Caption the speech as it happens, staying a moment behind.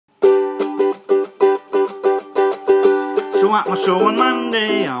So at my show on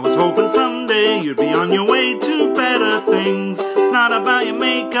Monday, I was hoping someday you'd be on your way to better things. It's not about your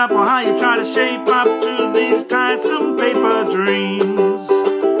makeup or how you try to shape up to these tiresome paper dreams.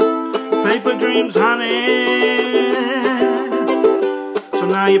 Paper dreams, honey. So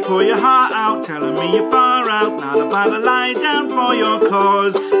now you pour your heart out, telling me you're far out, not about to lie down for your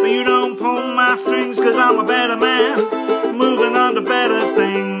cause. But you don't pull my strings, cause I'm a better man, moving on to better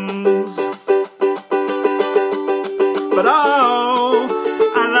things. But oh,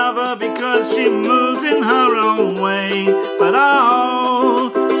 I love her because she moves in her own way. But oh,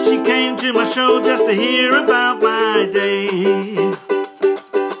 she came to my show just to hear about my day.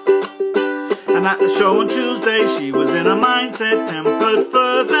 And at the show on Tuesday, she was in a mindset, tempered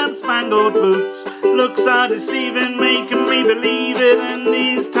furs and spangled boots. Looks are deceiving, making me believe it in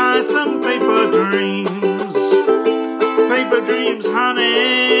these tiresome paper dreams. Paper dreams,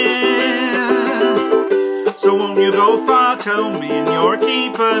 honey. So won't you go far, tell me and you're a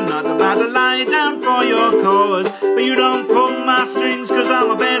keeper, not about to lie down for your cause. But you don't pull my strings, cause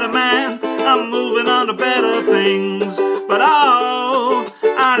I'm a better man, I'm moving on to better things. But oh,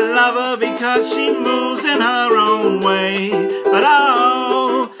 I love her because she moves in her own way. But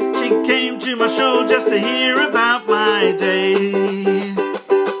oh, she came to my show just to hear about my day.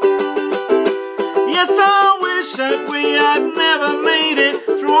 Yes, I wish that we had never made it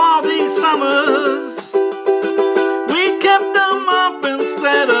through all these summers. We kept them up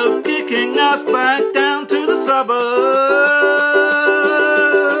instead of kicking us back down to the suburbs.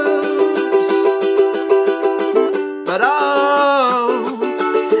 But oh,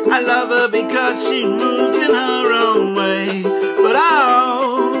 I love her because she moves in her own way. But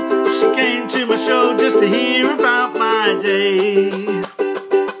oh, she came to my show just to hear about my day.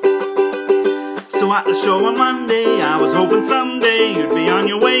 So at the show on Monday, I was hoping someday you'd be on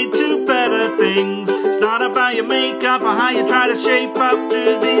your way to better things. It's not about your makeup or how you try to shape up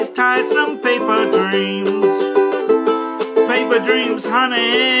to these tiresome paper dreams. Paper dreams,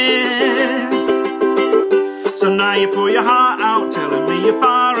 honey. So now you pour your heart out, telling me you're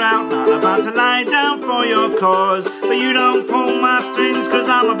far out, not about to lie down for your cause. But you don't pull my strings, cause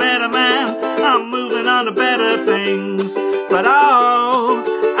I'm a better man, I'm moving on to better things. But oh,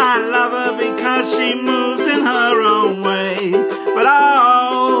 I love her because she moves in her own way. But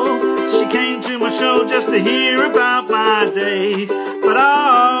oh, she came to my show just to hear about my day. But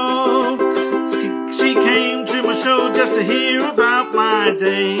oh, she came to my show just to hear about my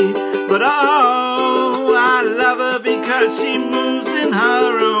day. But oh, I love her because she moves in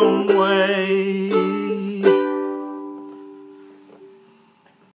her own way.